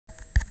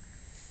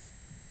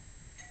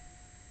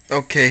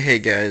Okay, hey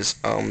guys,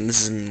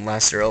 this is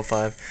Laster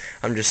L5.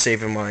 I'm just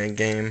saving my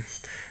game.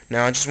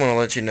 Now, I just want to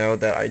let you know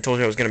that I told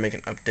you I was going to make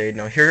an update.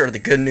 Now, here are the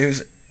good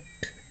news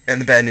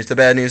and the bad news. The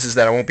bad news is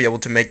that I won't be able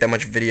to make that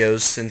much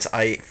videos since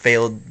I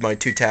failed my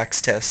 2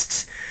 tax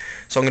tests.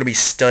 So I'm going to be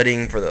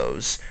studying for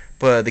those.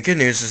 But the good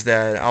news is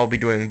that I'll be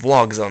doing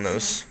vlogs on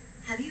those.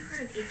 Have you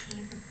heard of It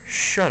Came from...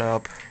 Shut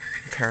up,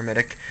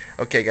 paramedic.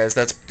 Okay, guys,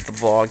 that's the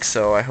vlog,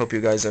 so I hope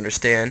you guys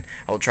understand.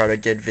 I'll try to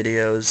get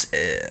videos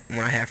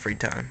when I have free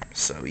time.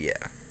 So, yeah.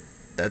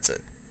 That's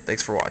it.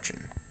 Thanks for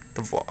watching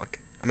the vlog.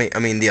 I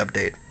mean the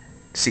update.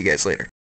 See you guys later.